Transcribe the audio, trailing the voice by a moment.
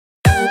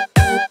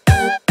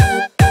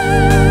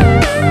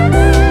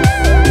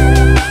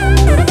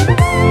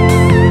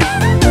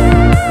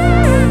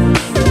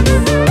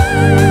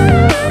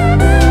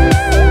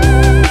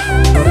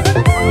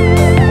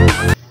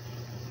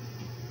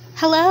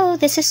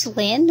This is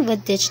Lynn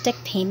with Digi-Tech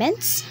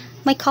Payments.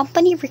 My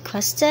company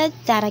requested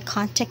that I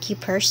contact you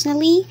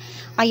personally.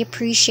 I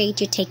appreciate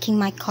you taking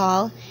my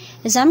call,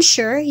 as I'm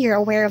sure you're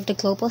aware of the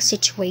global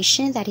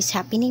situation that is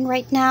happening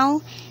right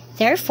now.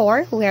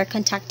 Therefore, we are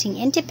contacting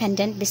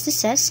independent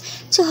businesses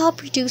to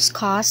help reduce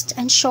costs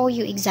and show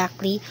you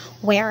exactly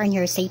where on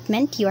your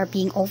statement you are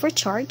being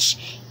overcharged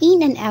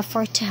in an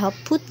effort to help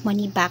put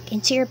money back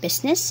into your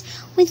business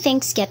when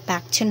things get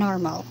back to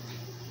normal.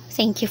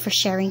 Thank you for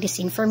sharing this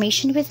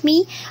information with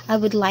me. I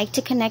would like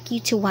to connect you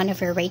to one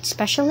of our rate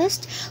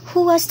specialists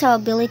who has the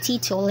ability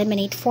to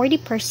eliminate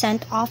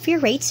 40% off your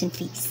rates and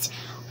fees.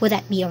 Would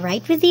that be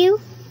alright with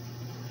you?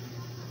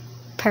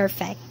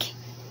 Perfect.